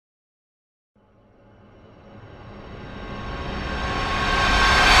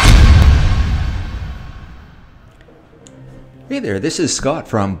Hey there, this is Scott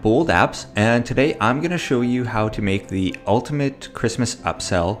from Bold Apps, and today I'm going to show you how to make the ultimate Christmas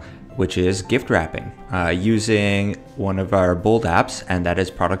upsell, which is gift wrapping, using one of our Bold apps, and that is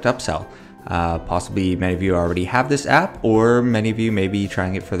Product Upsell. Possibly many of you already have this app, or many of you may be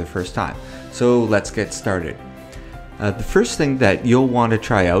trying it for the first time. So let's get started. The first thing that you'll want to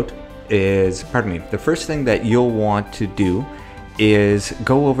try out is, the first thing that you'll want to do is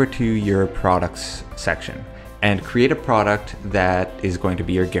go over to your products section and create a product that is going to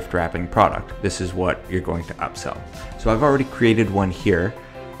be your gift wrapping product. This is what you're going to upsell. So I've already created one here.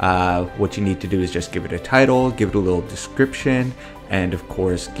 What you need to do is just give it a title, give it a little description, and of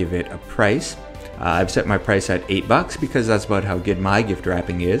course give it a price. I've set my price at $8 because that's about how good my gift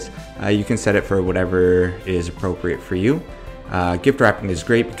wrapping is. You can set it for whatever is appropriate for you. Gift wrapping is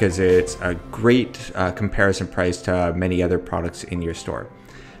great because it's a great comparison price to many other products in your store.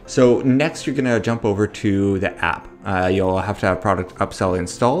 So next you're gonna jump over to the app. You'll have to have Product Upsell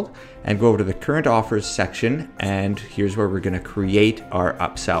installed and go over to the current offers section, and here's where we're gonna create our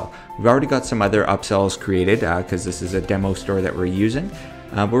upsell. We've already got some other upsells created because this is a demo store that we're using,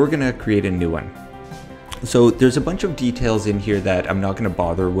 but we're gonna create a new one. So there's a bunch of details in here that I'm not gonna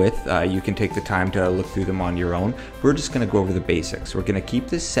bother with. You can take the time to look through them on your own. We're just gonna go over the basics. We're gonna keep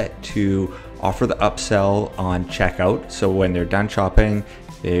this set to offer the upsell on checkout. So when they're done shopping,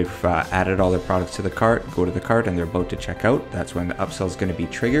 they've added all their products to the cart, go to the cart, and they're about to check out. That's when the upsell is going to be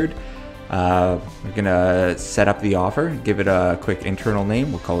triggered. We're going to set up the offer, give it a quick internal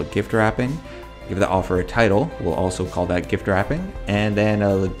name. We'll call it gift wrapping. Give the offer a title. We'll also call that gift wrapping. And then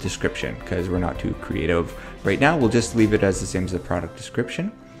a description, because we're not too creative right now. We'll just leave it as the same as the product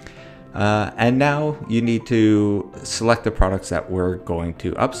description. And now you need to select the products that we're going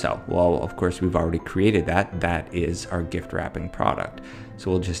to upsell. Well, of course, we've already created that. That is our gift wrapping product. So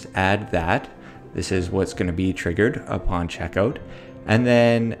we'll just add that. This is what's going to be triggered upon checkout. And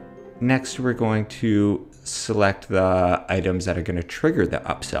then next we're going to select the items that are going to trigger the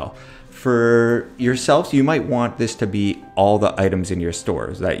upsell. For yourselves, you might want this to be all the items in your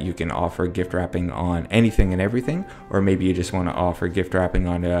stores, that you can offer gift wrapping on anything and everything, or maybe you just want to offer gift wrapping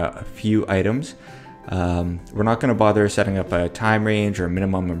on a few items. We're not going to bother setting up a time range or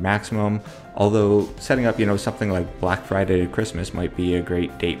minimum or maximum, although setting up, something like Black Friday to Christmas might be a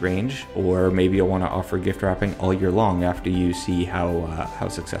great date range, or maybe you'll want to offer gift wrapping all year long after you see how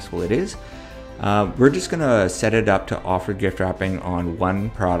successful it is. We're just going to set it up to offer gift wrapping on one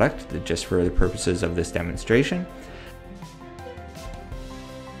product just for the purposes of this demonstration.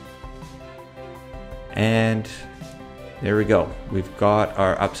 And there we go. We've got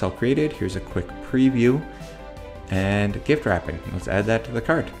our upsell created. Here's a quick preview and gift wrapping. Let's add that to the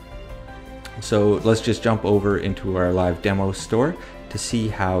cart. So let's just jump over into our live demo store to see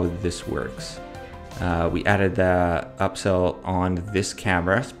how this works. We added the upsell on this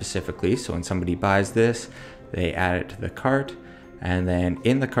camera specifically, so when somebody buys this, they add it to the cart, and then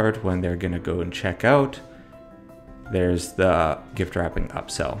in the cart, when they're gonna go and check out, there's the gift wrapping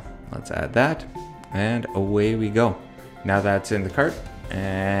upsell. Let's add that, and away we go. Now that's in the cart,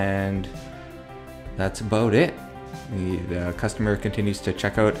 and that's about it. The customer continues to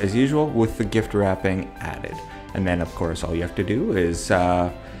check out as usual with the gift wrapping added. And then of course, all you have to do is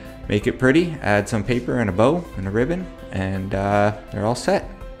make it pretty, add some paper and a bow and a ribbon, and they're all set.